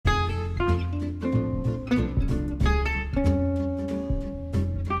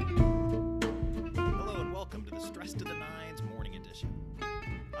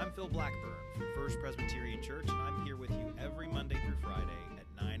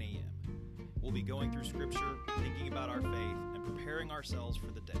we'll be going through Scripture, thinking about our faith, and preparing ourselves for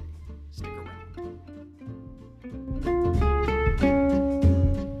the day. Stick around.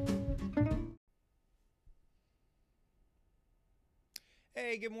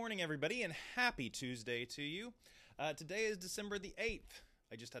 Hey, good morning, everybody, and happy Tuesday to you. Today is December the 8th.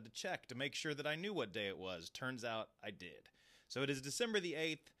 I just had to check to make sure that I knew what day it was. Turns out I did. So it is December the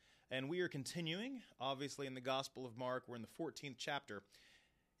 8th, and we are continuing, obviously, in the Gospel of Mark. We're in the 14th chapter.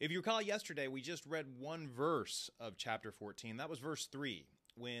 If you recall yesterday, we just read one verse of chapter 14. That was verse 3,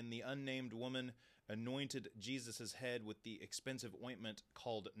 when the unnamed woman anointed Jesus' head with the expensive ointment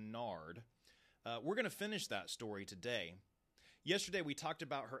called nard. We're going to finish that story today. Yesterday, we talked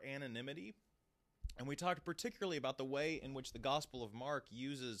about her anonymity, and we talked particularly about the way in which the Gospel of Mark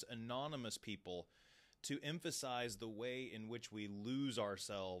uses anonymous people to emphasize the way in which we lose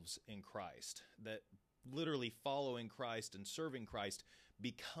ourselves in Christ, that literally following Christ and serving Christ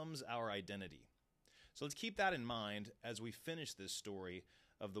becomes our identity. So let's keep that in mind as we finish this story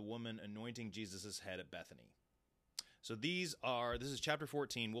of the woman anointing Jesus' head at Bethany. So this is chapter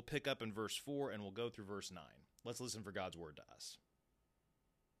 14. We'll pick up in verse 4 and we'll go through verse 9. Let's listen for God's word to us.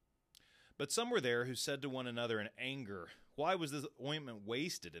 But some were there who said to one another in anger, "Why was this ointment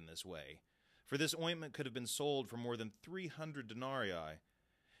wasted in this way? For this ointment could have been sold for more than 300 denarii,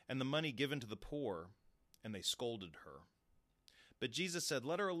 and the money given to the poor." And they scolded her. But Jesus said,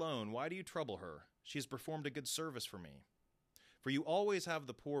 "Let her alone. Why do you trouble her? She has performed a good service for me. For you always have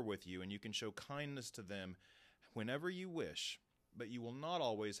the poor with you, and you can show kindness to them whenever you wish, but you will not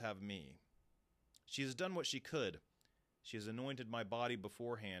always have me. She has done what she could. She has anointed my body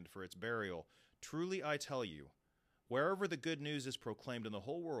beforehand for its burial. Truly I tell you, wherever the good news is proclaimed in the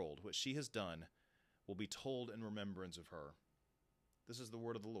whole world, what she has done will be told in remembrance of her." This is the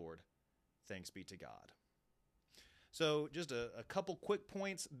word of the Lord. Thanks be to God. So just a couple quick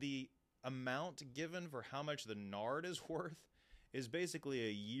points. The amount given for how much the nard is worth is basically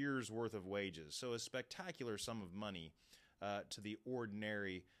a year's worth of wages. So a spectacular sum of money to the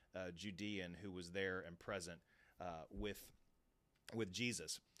ordinary Judean who was there and present with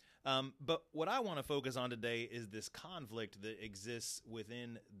Jesus. But what I want to focus on today is this conflict that exists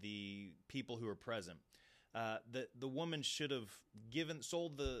within the people who are present. The woman should have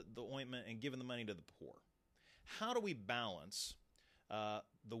sold the ointment and given the money to the poor. How do we balance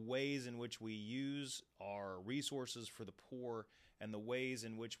the ways in which we use our resources for the poor and the ways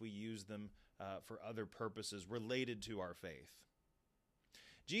in which we use them for other purposes related to our faith?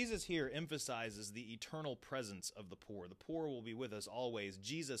 Jesus here emphasizes the eternal presence of the poor. The poor will be with us always.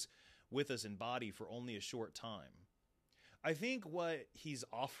 Jesus with us in body for only a short time. I think what he's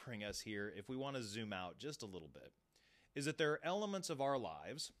offering us here, if we want to zoom out just a little bit, is that there are elements of our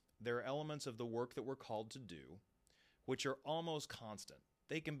lives, there are elements of the work that we're called to do, which are almost constant.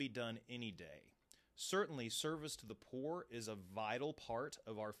 They can be done any day. Certainly, service to the poor is a vital part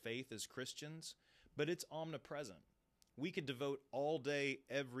of our faith as Christians, but it's omnipresent. We could devote all day,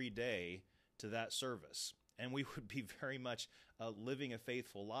 every day to that service, and we would be very much living a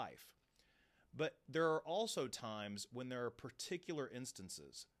faithful life. But there are also times when there are particular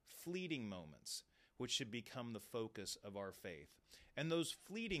instances, fleeting moments, which should become the focus of our faith. And those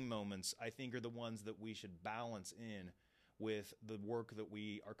fleeting moments, I think, are the ones that we should balance in with the work that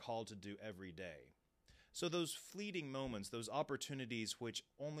we are called to do every day. So those fleeting moments, those opportunities which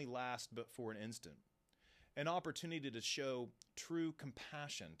only last but for an instant, an opportunity to show true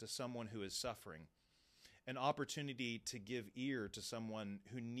compassion to someone who is suffering, an opportunity to give ear to someone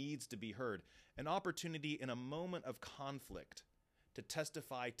who needs to be heard, an opportunity in a moment of conflict to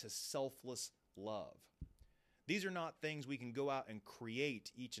testify to selfless love. These are not things we can go out and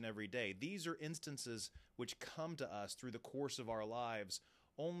create each and every day. These are instances which come to us through the course of our lives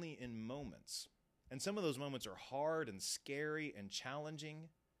only in moments. And some of those moments are hard and scary and challenging,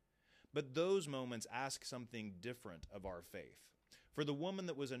 but those moments ask something different of our faith. For the woman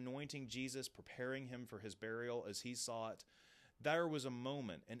that was anointing Jesus, preparing him for his burial as he saw it, there was a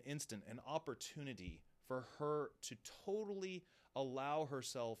moment, an instant, an opportunity for her to totally allow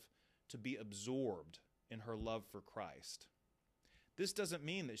herself to be absorbed in her love for Christ. This doesn't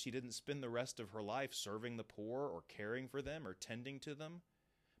mean that she didn't spend the rest of her life serving the poor or caring for them or tending to them,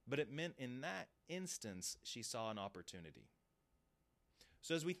 but it meant in that instance she saw an opportunity.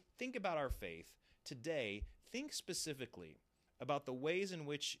 So as we think about our faith today, think specifically about the ways in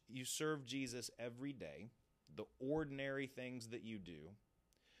which you serve Jesus every day, the ordinary things that you do,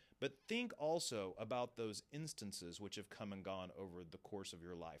 but think also about those instances which have come and gone over the course of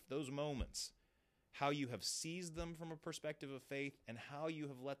your life, those moments, how you have seized them from a perspective of faith and how you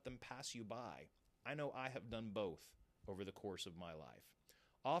have let them pass you by. I know I have done both over the course of my life.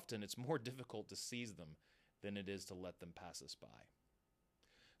 Often it's more difficult to seize them than it is to let them pass us by.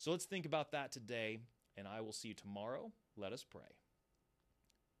 So let's think about that today, and I will see you tomorrow. Let us pray.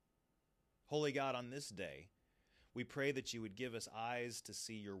 Holy God, on this day, we pray that you would give us eyes to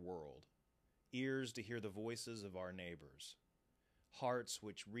see your world, ears to hear the voices of our neighbors, hearts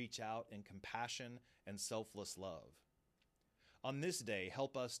which reach out in compassion and selfless love. On this day,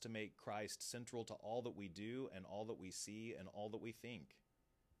 help us to make Christ central to all that we do and all that we see and all that we think.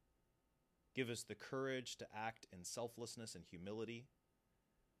 Give us the courage to act in selflessness and humility,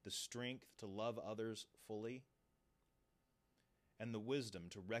 the strength to love others fully, and the wisdom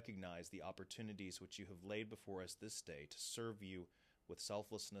to recognize the opportunities which you have laid before us this day to serve you with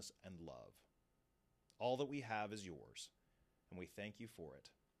selflessness and love. All that we have is yours, and we thank you for it.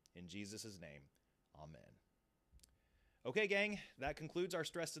 In Jesus' name, amen. Okay, gang, that concludes our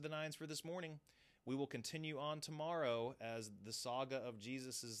Stress to the Nines for this morning. We will continue on tomorrow as the saga of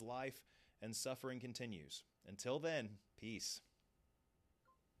Jesus' life and suffering continues. Until then, peace.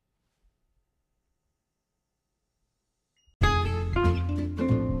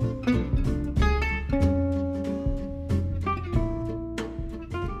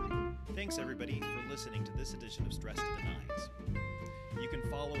 Thanks, everybody, for listening to this edition of Stress to the Nines. You can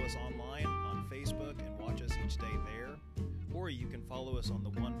follow us online on Facebook and watch us each day there, or you can follow us on the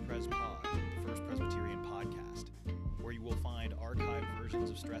One Pres Pod, the First Presbyterian podcast, where you will find archived versions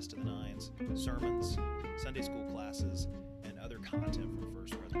of Stress to the Nines, sermons, Sunday school classes, and other content from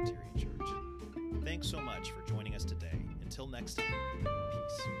First Presbyterian Church. Thanks so much for joining us today. Until next time,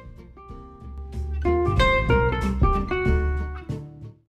 peace.